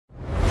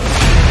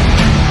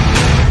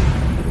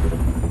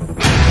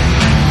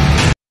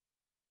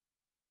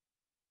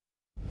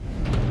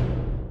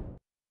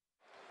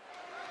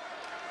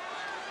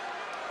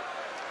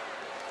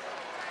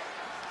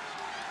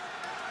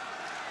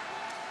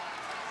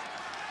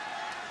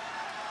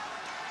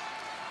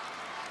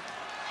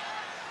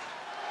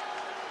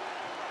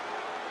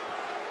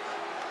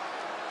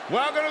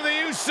Welcome to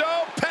the Uso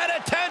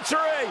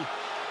Penitentiary.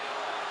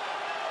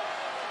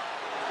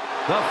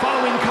 The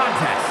following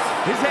contest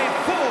is a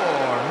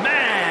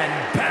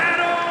four-man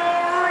battle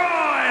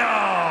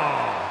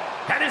royal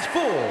and is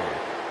for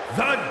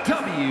the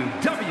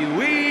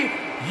WWE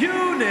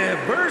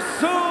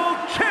Universal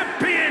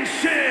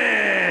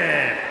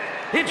Championship.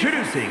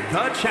 Introducing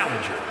the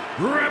challenger,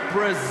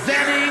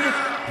 representing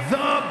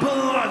the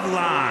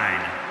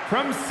Bloodline,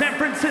 from San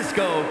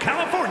Francisco,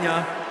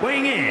 California,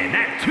 weighing in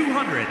at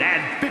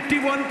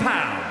 251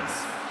 pounds,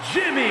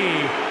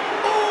 Jimmy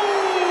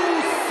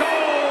Uso!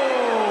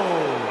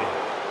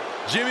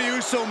 Jimmy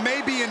Uso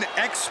may be an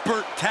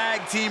expert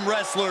tag team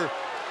wrestler,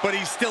 but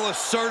he's still a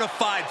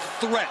certified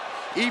threat,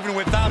 even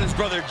without his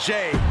brother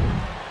Jay.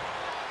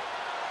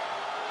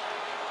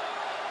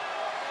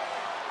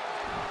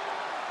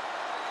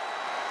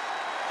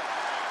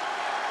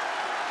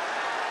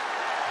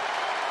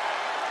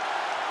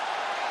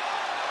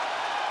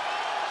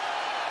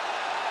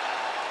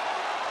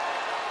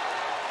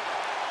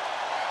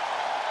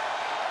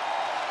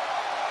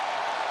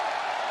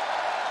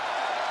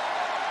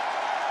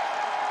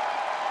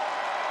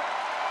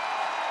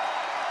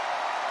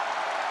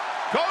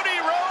 Cody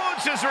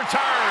Rhodes has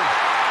returned.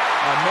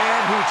 A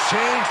man who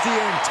changed the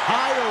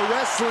entire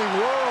wrestling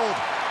world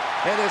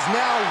and is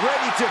now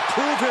ready to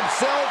prove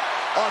himself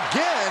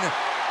again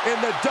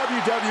in the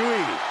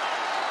WWE.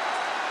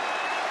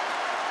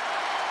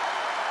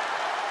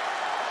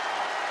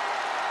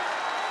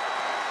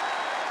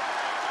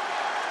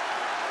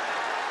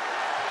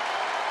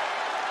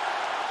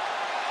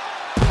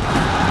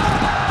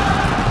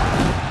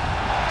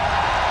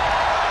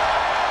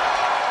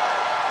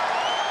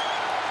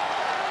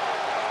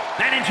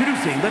 And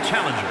introducing the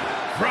challenger,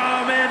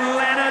 from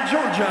Atlanta,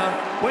 Georgia,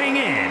 weighing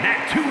in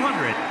at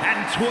 220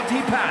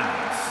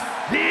 pounds,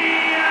 the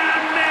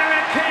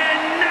American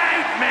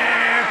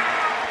Nightmare,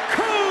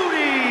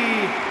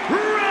 Cody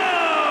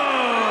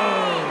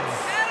Rhodes!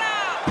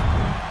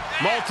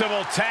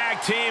 Multiple tag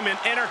team and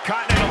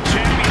intercontinental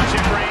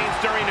championship reigns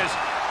during his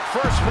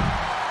first...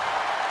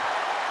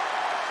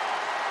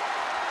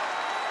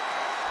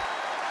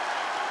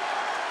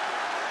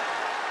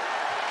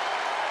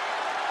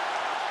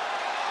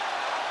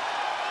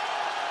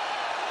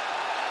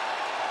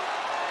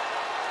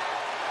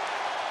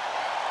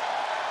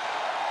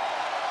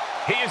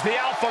 He is the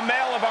alpha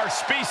male of our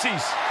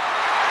species.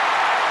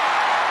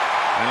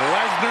 And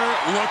Lesnar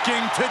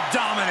looking to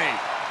dominate.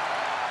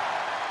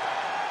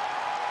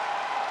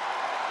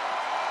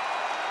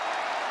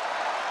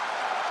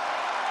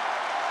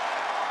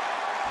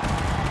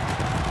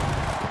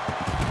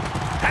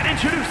 And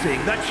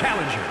introducing the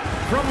challenger,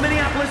 from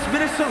Minneapolis,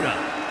 Minnesota,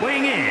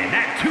 weighing in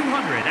at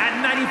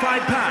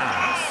 295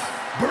 pounds,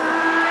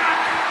 Brock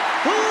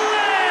Lesnar!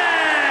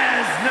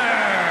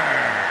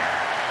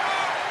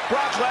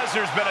 Brock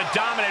Lesnar's been a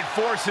dominant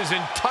force his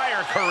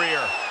entire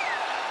career.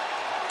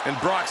 And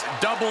Brock's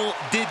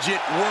double-digit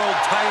world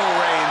title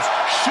reigns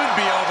should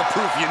be all the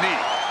proof you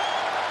need.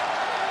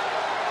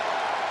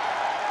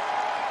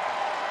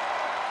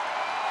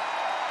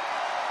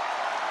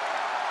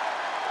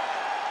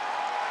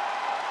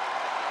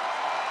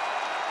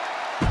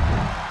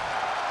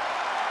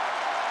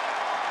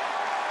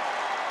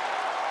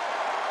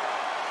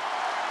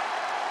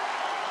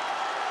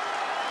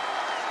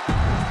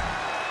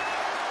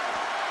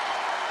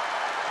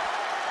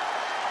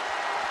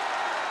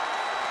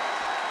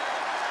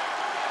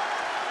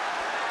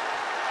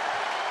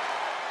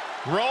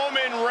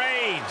 Roman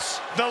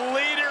Reigns, the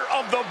leader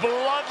of the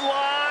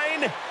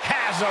Bloodline,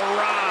 has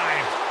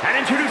arrived. And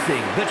introducing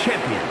the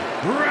champion,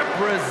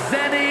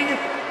 representing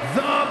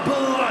the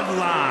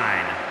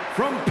Bloodline,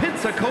 from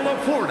Pensacola,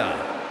 Florida,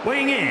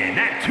 weighing in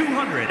at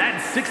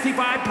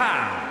 265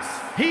 pounds,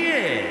 he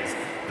is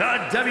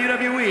the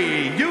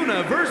WWE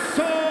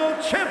Universal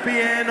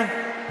Champion,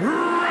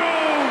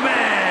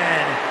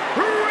 Roman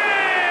Reigns!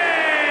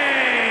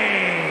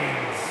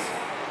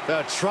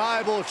 The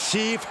Tribal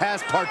Chief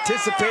has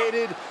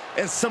participated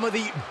in some of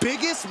the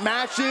biggest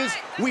matches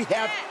we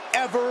have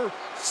ever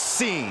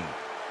seen,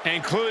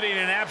 Including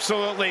an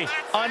absolutely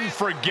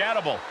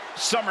unforgettable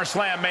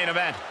SummerSlam main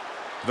event.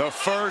 The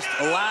first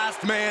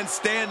last man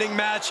standing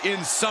match in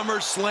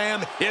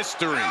SummerSlam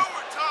history.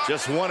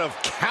 just one of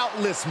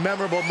countless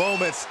memorable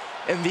moments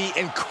in the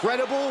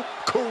incredible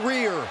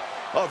career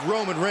of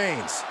Roman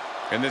Reigns.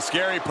 And the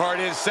scary part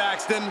is,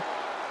 Saxton,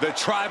 the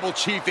Tribal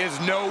Chief is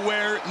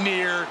nowhere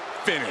near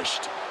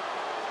finished.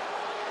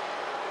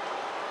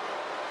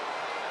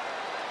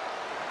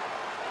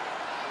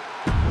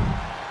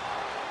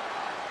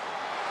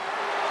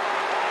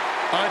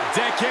 A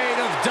decade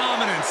of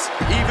dominance,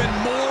 even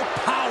more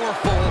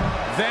powerful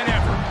than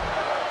ever.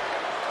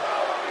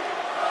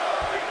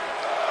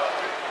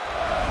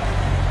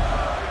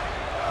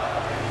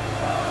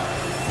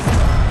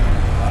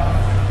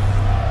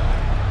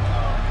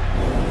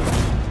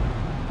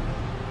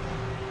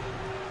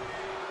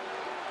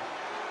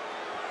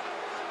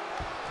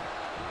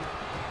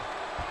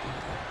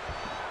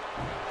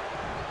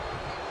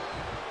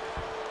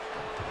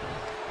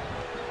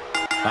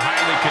 The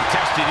highly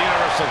uncontested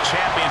Universal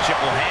Championship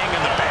will hang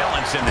in the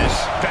balance in this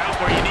bout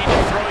where you need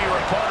to throw your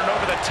opponent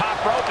over the top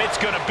rope. It's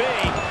going to be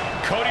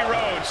Cody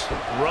Rhodes,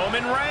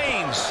 Roman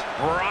Reigns,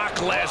 Brock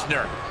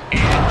Lesnar,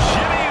 and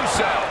Jimmy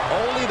Uso.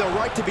 Only the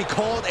right to be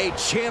called a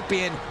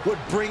champion would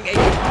bring a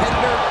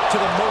competitor to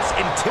the most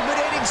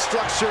intimidating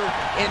structure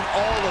in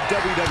all of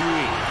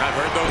WWE. I've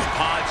heard those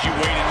pods you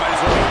waited might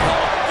as well be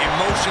called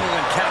emotional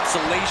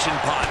encapsulation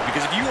pod,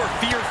 because if you are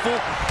fearful,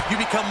 you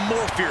become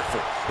more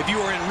fearful. If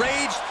you are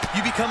enraged,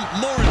 you become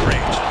more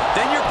enraged.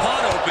 Then your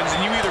pod opens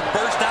and you either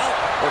burst out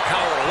or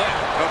cower away.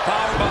 A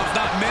powerbomb's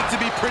not meant to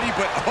be pretty,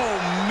 but oh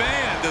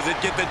man, does it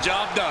get the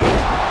job done.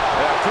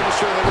 Yeah, I'm pretty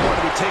sure they don't want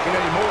to be taking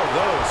any more of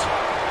those.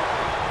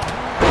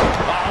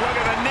 Oh, look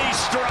at the knee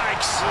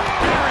strikes.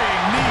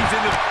 Burying knees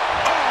into...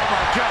 Oh,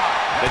 my God.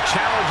 The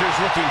challenger's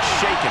looking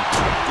shaken.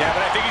 Yeah,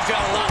 but I think he's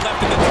got a lot left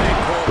in the tank,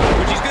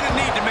 Cole, which he's going to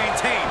need to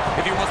maintain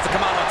if he wants to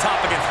come out on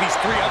top against these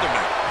three other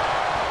men.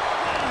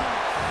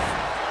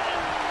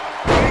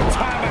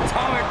 Big-time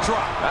atomic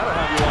drop. That'll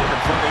have you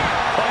walking funny.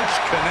 Punch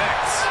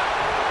connects.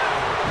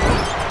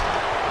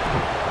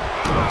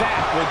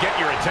 That will get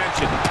your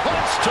attention.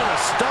 Punch to the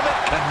stomach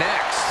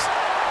connects.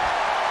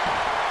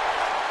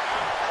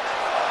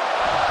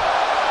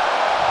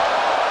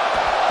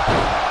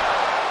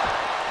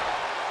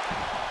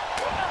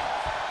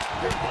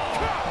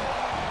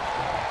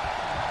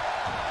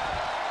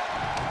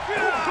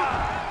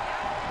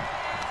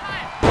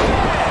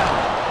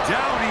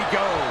 Down he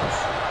goes.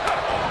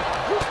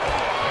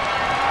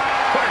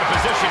 Put in a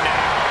position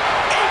now.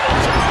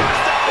 Able to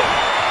burst up.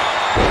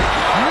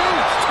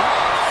 Huge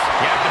toss.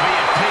 You have to be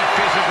in peak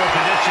physical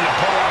condition to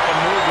pull off a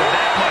move with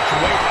that much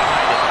weight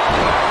behind it.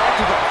 Right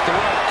to the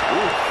throat.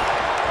 Ooh.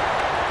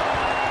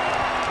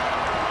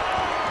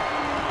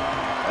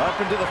 Up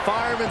into the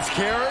fireman's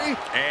carry.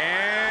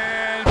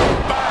 And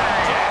bang.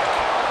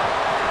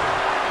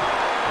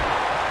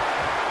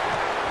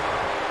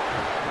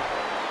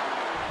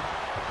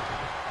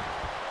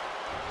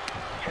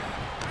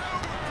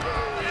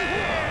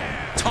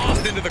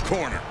 Tossed into the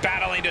corner.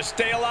 Battling to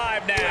stay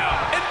alive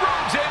now. And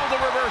Rhodes able to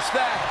reverse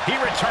that. He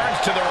returns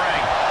to the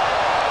ring.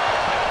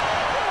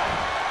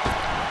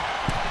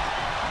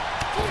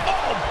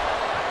 Oh!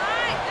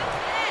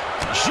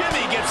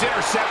 Jimmy gets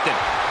intercepted.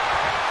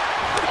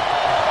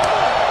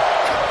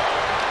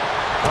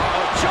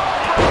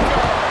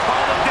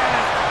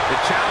 The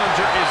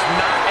challenger is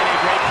not in a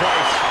great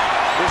place.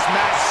 This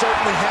match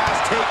certainly has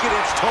taken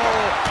its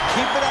toll.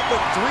 Keeping up with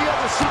three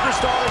other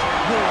superstars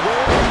will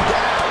wear you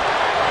down.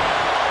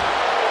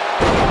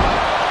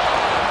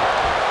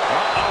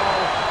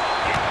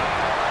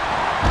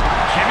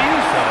 Jimmy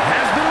Uso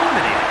has been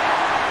eliminated.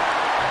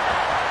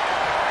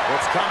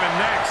 What's coming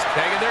next?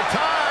 Taking their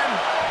time.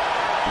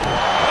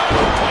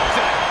 Punch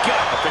to the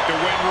gut. I'll take the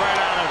wind right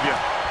out of you.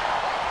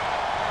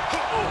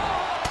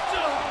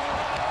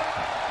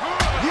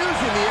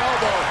 Using the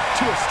elbow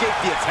to escape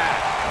the attack.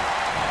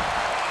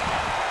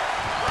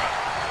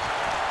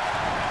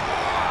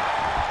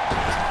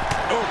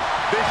 Oh,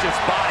 vicious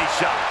body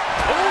shot.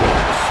 Oh,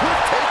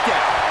 swift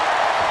takedown.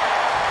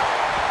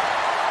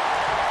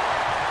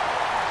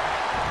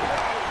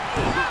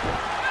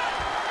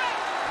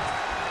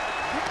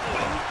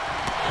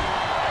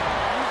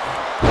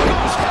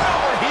 Goes head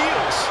over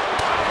heels.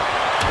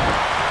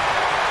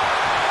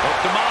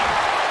 Hooked him up.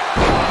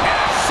 And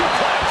a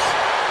suplex.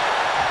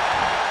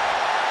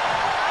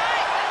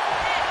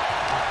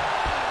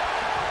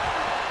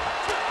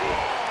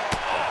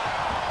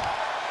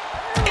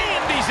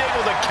 And he's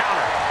able to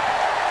counter.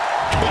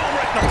 Boom,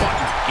 right in the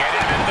button. Get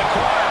him into the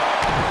corner.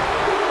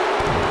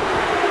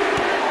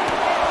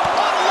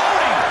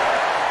 Unloading.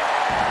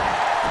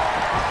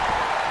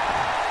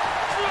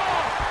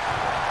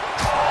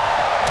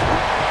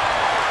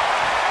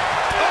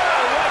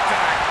 Oh, right to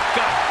the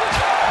gut.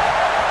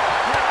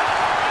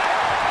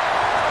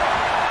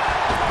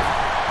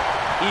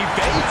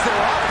 Evades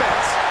their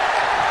offense.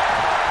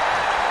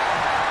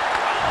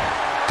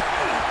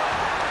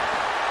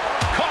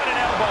 Caught an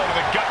elbow to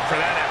the gut for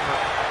that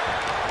effort.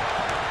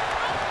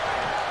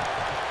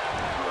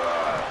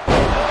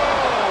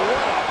 Oh,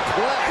 what a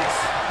plex.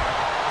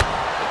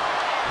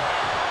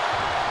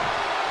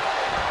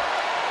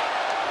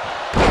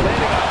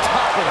 Landing on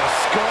top of the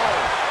skull.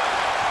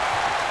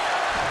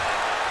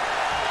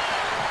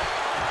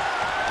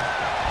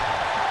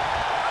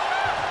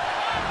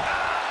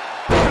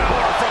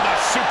 Power from the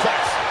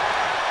suplex.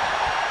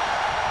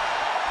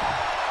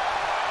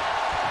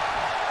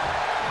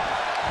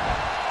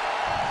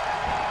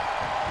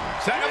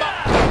 Set him up.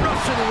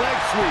 Russian leg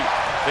sweep.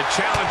 The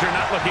challenger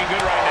not looking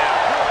good right now.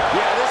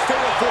 Yeah, this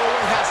fatal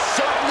four-way has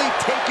certainly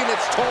taken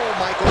its toll,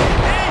 Michael.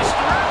 East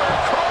River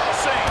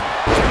crossing.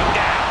 Take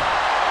down.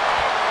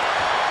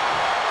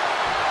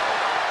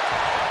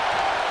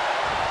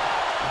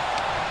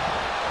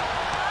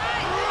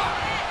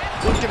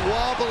 Looking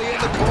wobbly in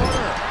the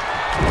corner.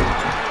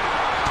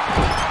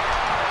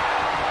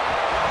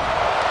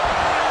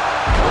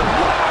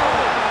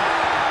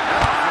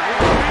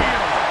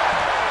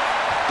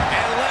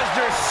 And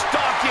Lesnar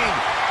stalking.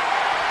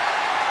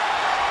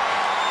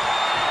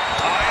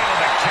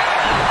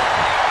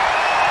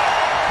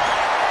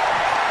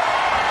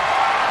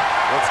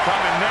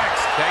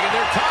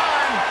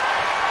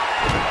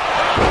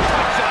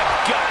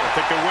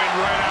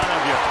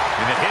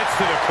 And the hits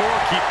to the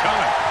core keep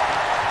coming.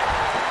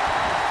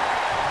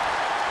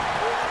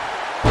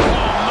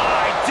 Oh,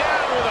 my.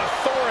 Down with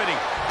authority.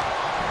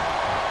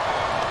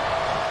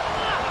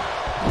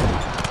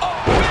 Oh,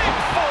 big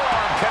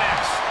forearm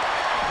connects.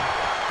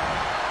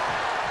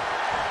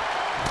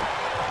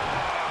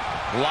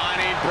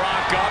 Lining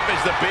Brock up.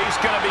 Is the base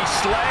going to be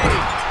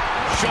slayed?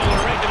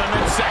 Shoulder right to the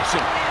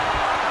midsection.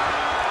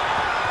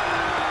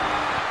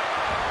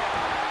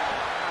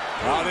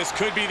 Oh, this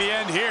could be the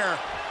end here.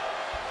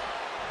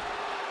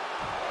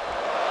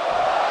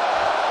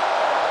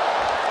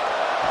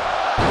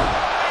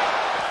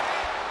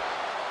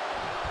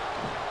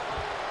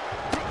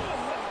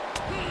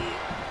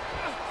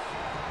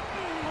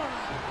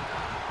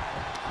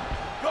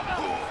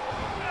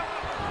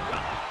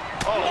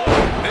 Oh,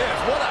 man,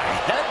 what a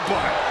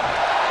headbutt.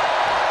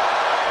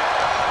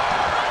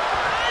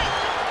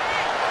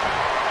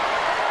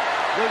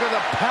 Look at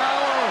the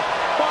power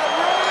by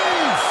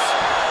Reigns.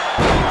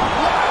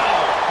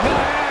 Wow,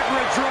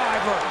 Niagara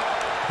driver.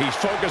 He's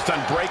focused on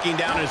breaking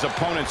down his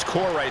opponent's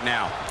core right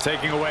now.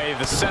 Taking away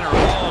the center of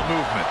all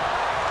movement.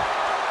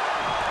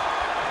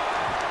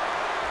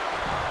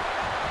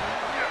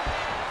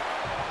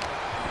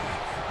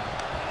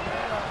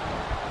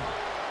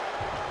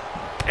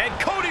 And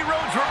Cody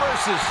Rhodes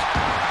reverses.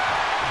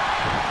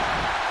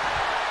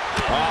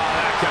 Oh,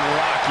 that can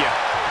rock you.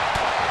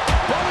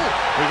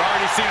 We've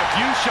already seen a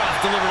few shots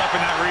delivered up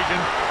in that region.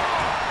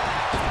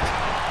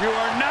 You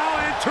are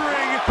now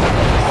entering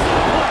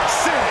Suplex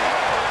City.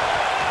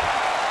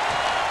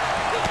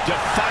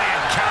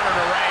 Defiant counter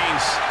to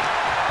Reigns.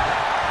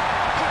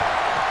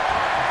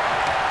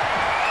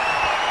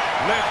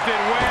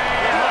 Lifted way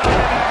high in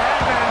the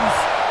heavens.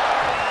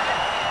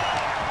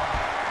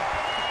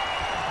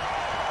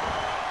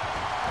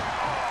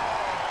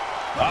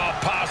 A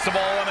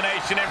possible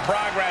elimination in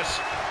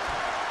progress.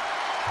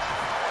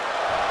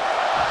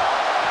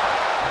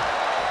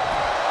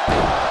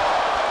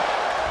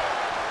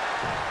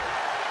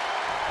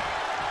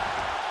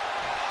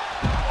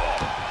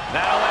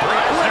 Now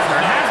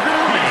Lesnar has been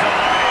eliminated.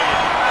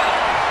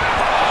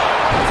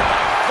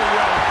 Off the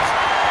ropes.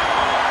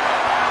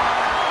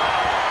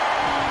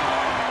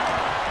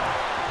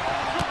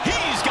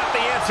 He's got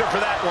the answer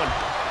for that one.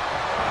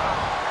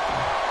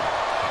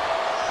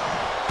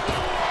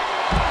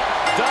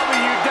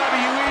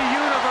 WWE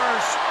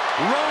Universe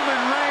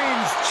Roman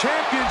Reigns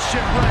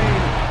Championship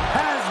reign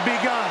has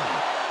begun.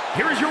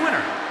 Here is your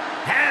winner,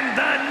 and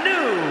the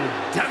new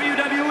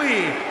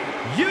WWE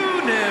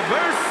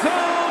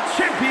Universal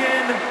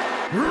Champion,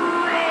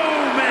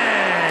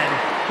 Roman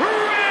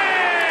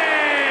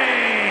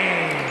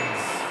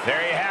Reigns!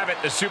 There you have it,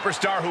 the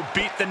superstar who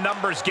beat the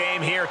numbers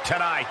game here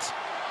tonight.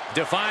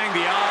 Defying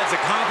the odds,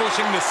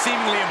 accomplishing the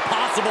seemingly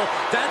impossible.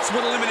 That's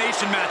what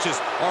elimination matches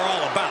are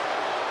all about.